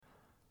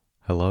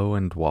Hello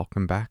and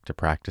welcome back to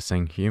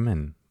Practicing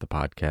Human, the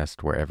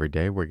podcast where every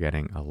day we're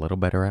getting a little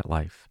better at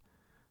life.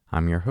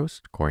 I'm your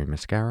host, Corey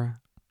Mascara,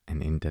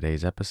 and in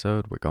today's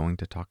episode, we're going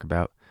to talk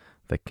about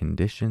the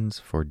conditions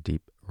for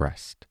deep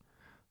rest.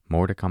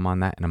 More to come on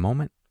that in a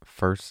moment.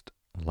 First,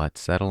 let's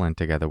settle in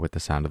together with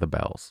the sound of the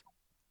bells.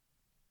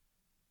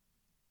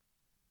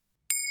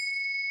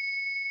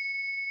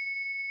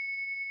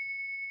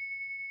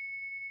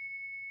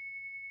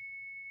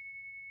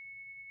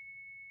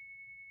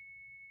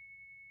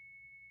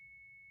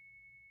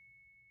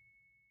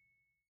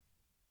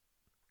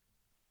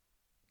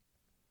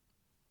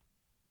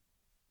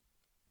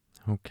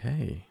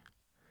 Okay,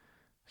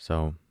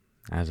 so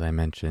as I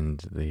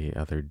mentioned the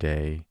other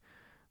day,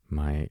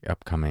 my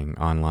upcoming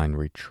online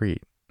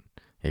retreat,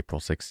 April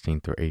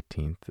 16th or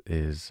 18th,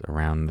 is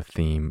around the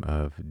theme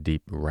of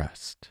deep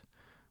rest,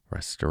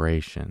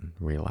 restoration,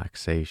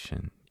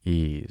 relaxation,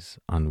 ease,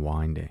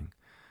 unwinding.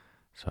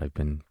 So I've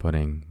been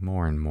putting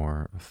more and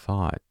more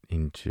thought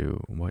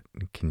into what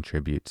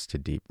contributes to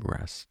deep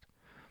rest.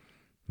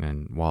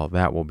 And while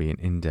that will be an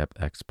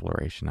in-depth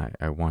exploration,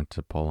 I want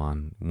to pull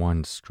on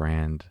one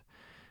strand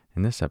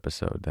in this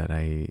episode that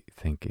I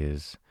think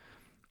is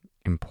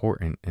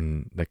important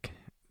in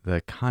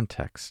the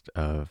context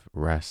of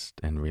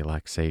rest and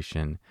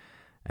relaxation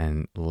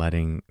and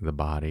letting the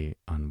body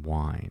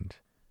unwind.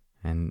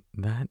 And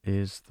that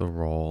is the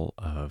role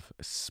of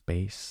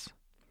space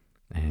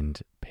and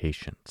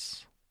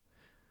patience.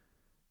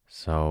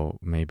 So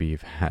maybe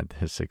you've had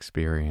this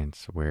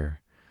experience where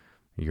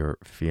you're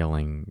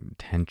feeling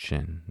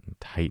tension,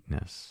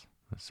 tightness,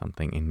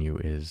 something in you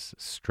is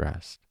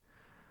stressed.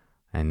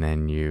 And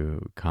then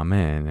you come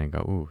in and go,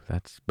 ooh,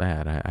 that's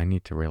bad. I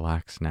need to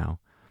relax now.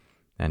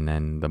 And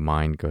then the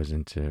mind goes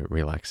into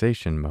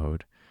relaxation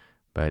mode,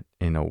 but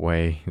in a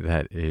way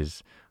that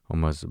is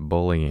almost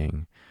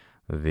bullying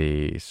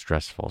the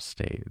stressful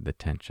state, the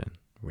tension.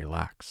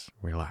 Relax,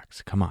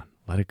 relax. Come on,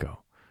 let it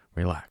go.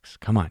 Relax.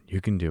 Come on, you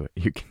can do it.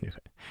 You can do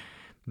it.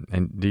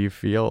 And do you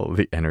feel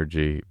the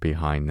energy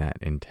behind that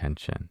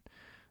intention?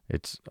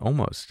 It's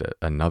almost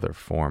another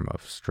form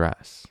of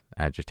stress,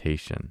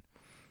 agitation.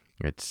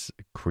 It's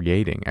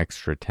creating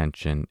extra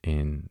tension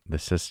in the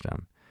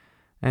system.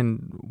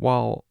 And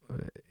while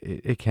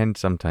it can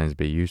sometimes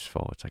be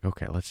useful, it's like,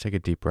 okay, let's take a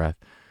deep breath,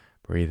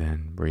 breathe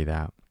in, breathe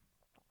out.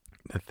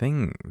 The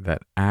thing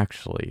that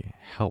actually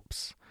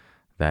helps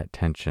that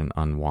tension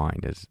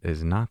unwind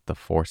is not the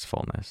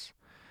forcefulness.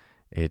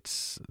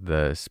 It's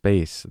the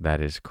space that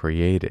is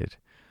created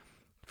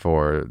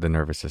for the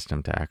nervous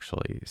system to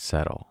actually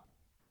settle.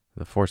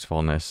 The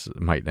forcefulness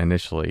might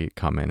initially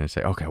come in and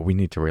say, okay, we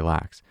need to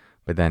relax.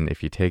 But then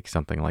if you take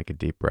something like a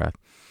deep breath,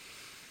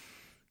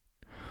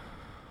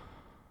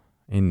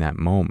 in that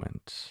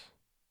moment,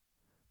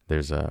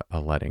 there's a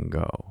letting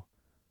go.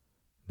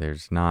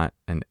 There's not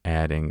an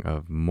adding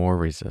of more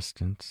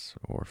resistance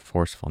or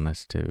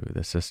forcefulness to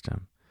the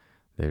system.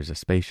 There's a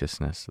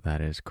spaciousness that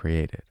is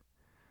created.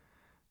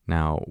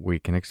 Now, we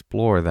can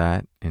explore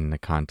that in the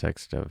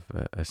context of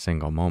a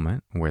single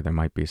moment where there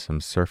might be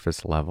some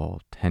surface level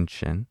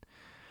tension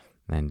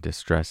and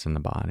distress in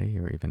the body,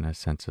 or even a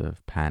sense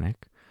of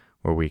panic,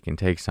 where we can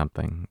take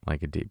something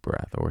like a deep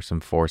breath or some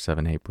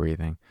 4-7-8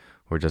 breathing.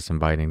 We're just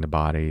inviting the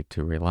body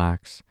to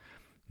relax,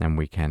 and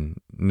we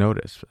can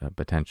notice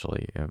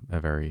potentially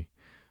a very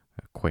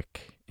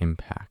quick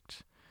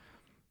impact.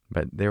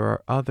 But there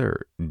are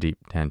other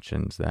deep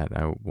tensions that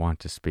I want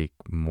to speak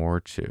more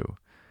to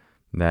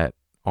that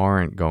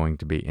aren't going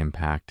to be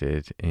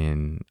impacted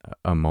in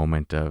a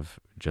moment of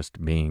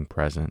just being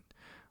present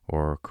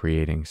or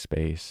creating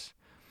space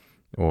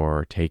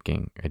or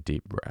taking a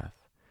deep breath.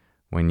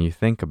 When you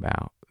think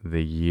about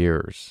the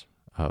years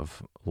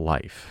of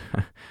life,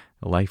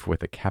 life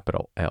with a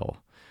capital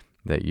L,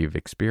 that you've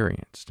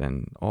experienced,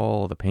 and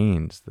all the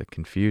pains, the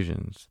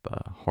confusions,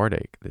 the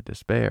heartache, the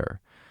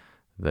despair,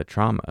 the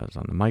traumas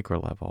on the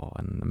micro level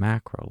and the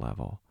macro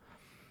level,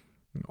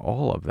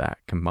 all of that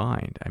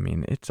combined, I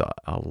mean, it's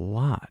a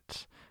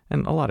lot,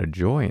 and a lot of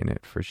joy in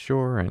it for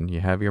sure, and you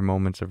have your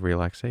moments of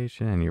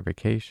relaxation and your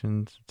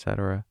vacations,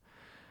 etc.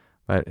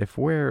 But if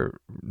we're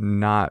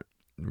not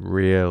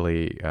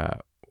really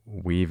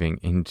weaving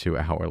into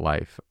our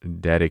life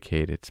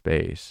dedicated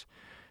space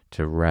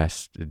to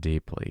rest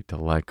deeply, to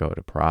let go,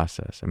 to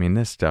process, I mean,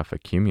 this stuff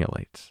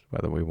accumulates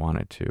whether we want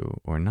it to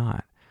or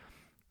not.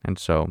 And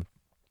so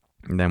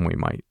then we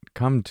might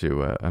come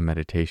to a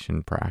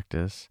meditation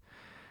practice,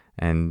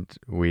 and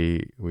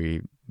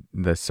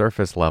the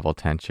surface level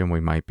tension we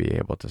might be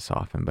able to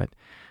soften, but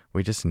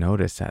we just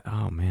notice that,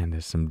 oh man,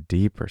 there's some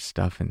deeper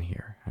stuff in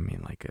here. I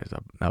mean, like there's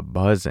a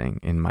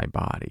buzzing in my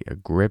body, a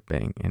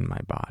gripping in my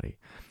body,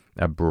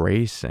 a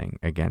bracing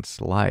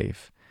against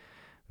life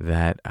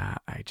that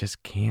I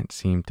just can't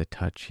seem to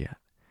touch yet.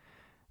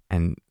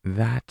 And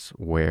that's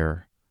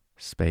where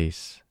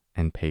space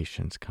and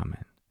patience come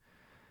in.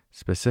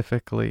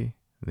 Specifically,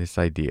 this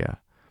idea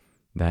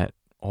that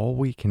all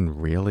we can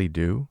really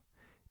do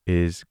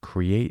is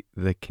create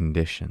the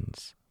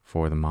conditions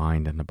for the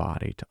mind and the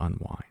body to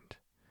unwind.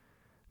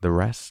 The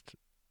rest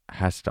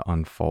has to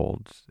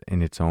unfold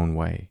in its own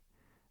way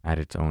at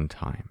its own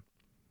time.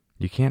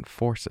 You can't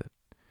force it.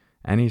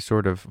 Any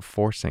sort of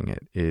forcing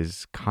it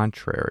is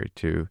contrary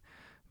to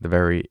the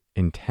very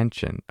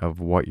intention of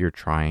what you're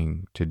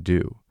trying to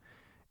do.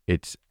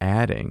 It's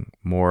adding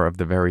more of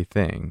the very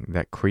thing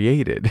that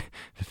created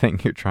the thing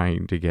you're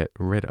trying to get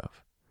rid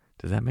of.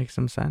 Does that make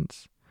some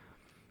sense?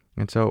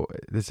 And so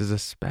this is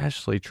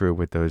especially true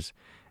with those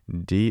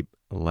deep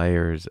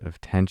layers of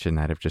tension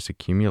that have just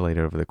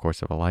accumulated over the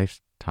course of a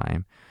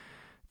lifetime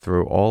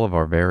through all of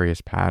our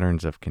various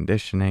patterns of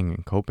conditioning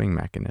and coping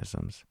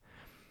mechanisms.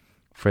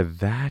 For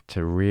that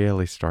to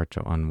really start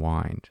to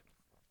unwind,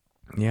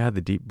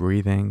 the deep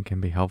breathing can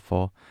be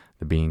helpful,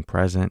 the being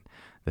present,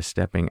 the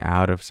stepping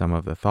out of some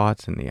of the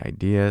thoughts and the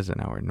ideas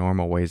and our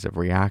normal ways of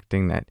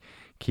reacting that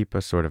keep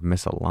us sort of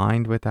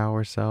misaligned with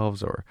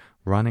ourselves or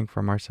running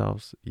from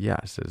ourselves.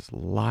 Yes, there's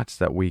lots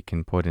that we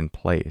can put in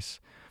place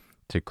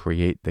to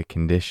create the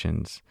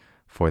conditions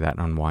for that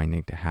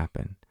unwinding to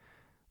happen.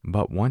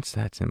 But once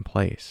that's in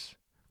place,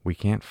 we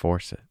can't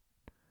force it.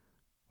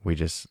 We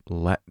just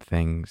let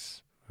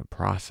things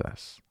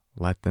process,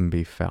 let them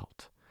be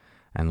felt,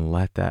 and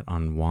let that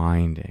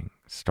unwinding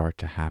start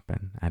to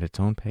happen at its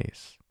own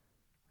pace.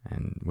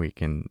 And we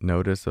can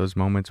notice those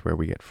moments where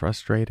we get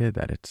frustrated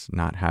that it's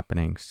not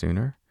happening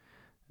sooner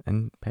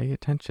and pay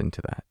attention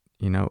to that.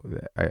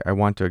 I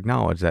want to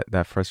acknowledge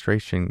that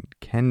frustration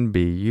can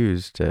be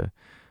used to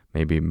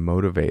maybe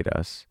motivate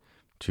us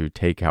to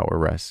take our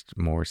rest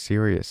more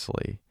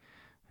seriously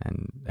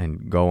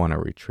and go on a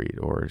retreat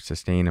or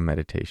sustain a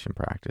meditation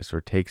practice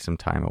or take some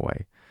time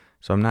away.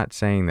 So I'm not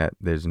saying that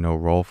there's no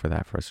role for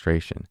that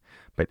frustration,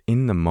 but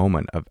in the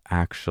moment of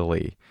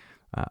actually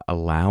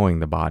allowing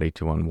the body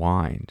to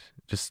unwind,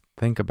 just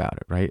think about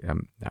it, right?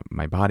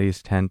 My body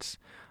is tense.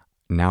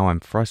 Now I'm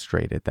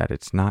frustrated that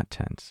it's not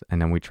tense.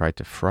 And then we try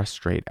to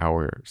frustrate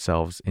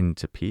ourselves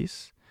into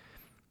peace.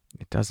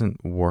 It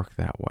doesn't work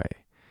that way.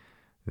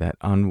 That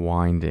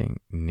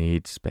unwinding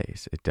needs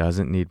space. It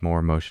doesn't need more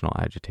emotional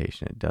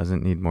agitation. It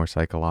doesn't need more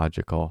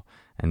psychological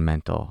and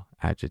mental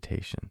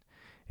agitation.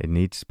 It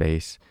needs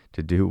space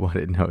to do what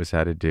it knows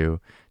how to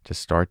do, to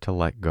start to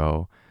let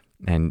go,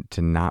 and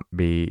to not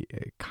be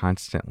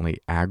constantly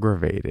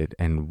aggravated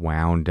and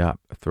wound up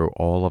through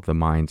all of the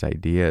mind's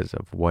ideas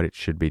of what it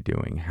should be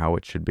doing, how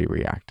it should be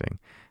reacting,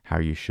 how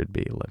you should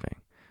be living.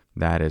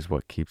 That is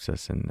what keeps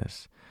us in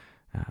this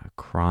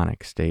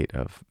chronic state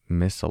of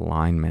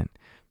misalignment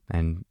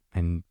and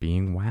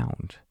being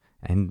wound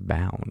and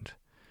bound.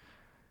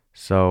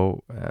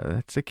 So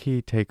that's a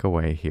key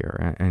takeaway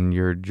here. And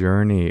your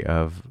journey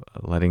of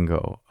letting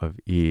go, of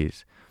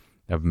ease,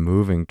 of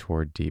moving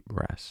toward deep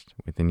rest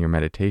within your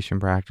meditation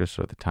practice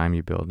or the time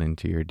you build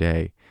into your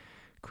day,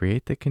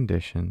 create the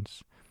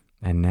conditions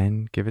and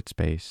then give it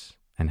space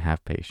and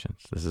have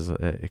patience.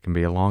 It can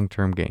be a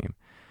long-term game.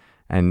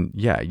 And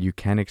you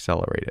can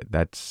accelerate it.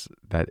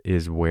 That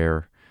is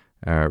where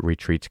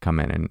retreats come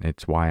in. And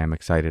it's why I'm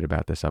excited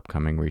about this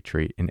upcoming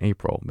retreat in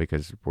April,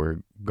 because we're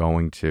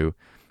going to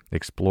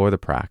explore the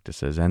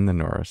practices and the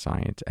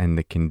neuroscience and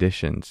the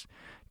conditions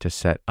to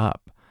set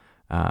up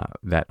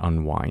that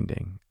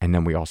unwinding. And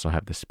then we also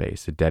have the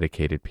space, a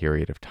dedicated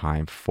period of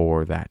time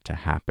for that to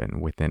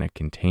happen within a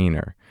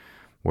container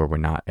where we're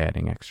not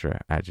adding extra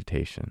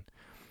agitation.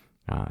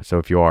 So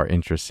if you are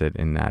interested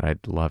in that,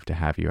 I'd love to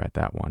have you at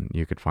that one.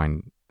 You could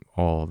find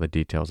all the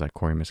details at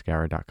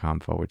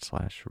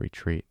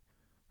CoreyMuscara.com/retreat.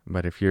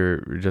 But if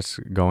you're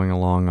just going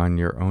along on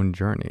your own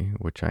journey,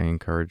 which I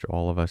encourage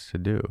all of us to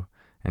do,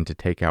 and to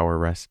take our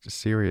rest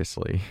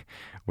seriously,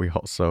 we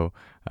also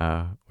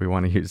we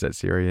want to use that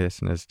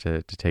seriousness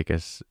to take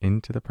us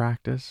into the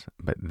practice,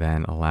 but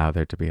then allow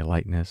there to be a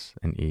lightness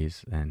and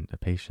ease and a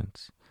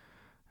patience.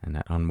 And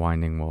that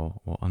unwinding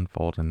will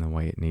unfold in the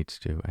way it needs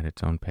to at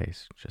its own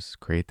pace. Just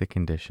create the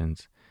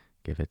conditions,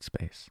 give it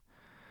space.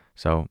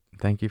 So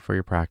thank you for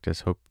your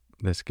practice. Hope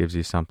this gives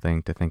you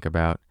something to think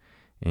about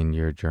in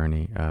your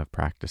journey of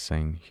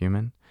practicing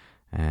human.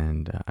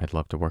 And I'd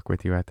love to work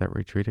with you at that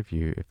retreat if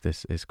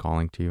this is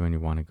calling to you and you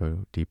want to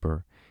go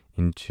deeper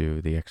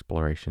into the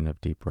exploration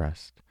of deep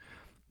rest.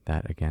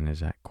 That again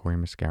is at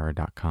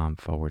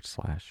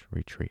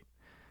CoreyMuscara.com/retreat.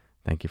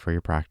 Thank you for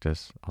your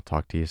practice. I'll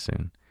talk to you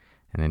soon.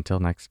 And until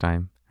next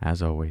time,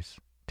 as always,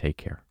 take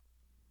care.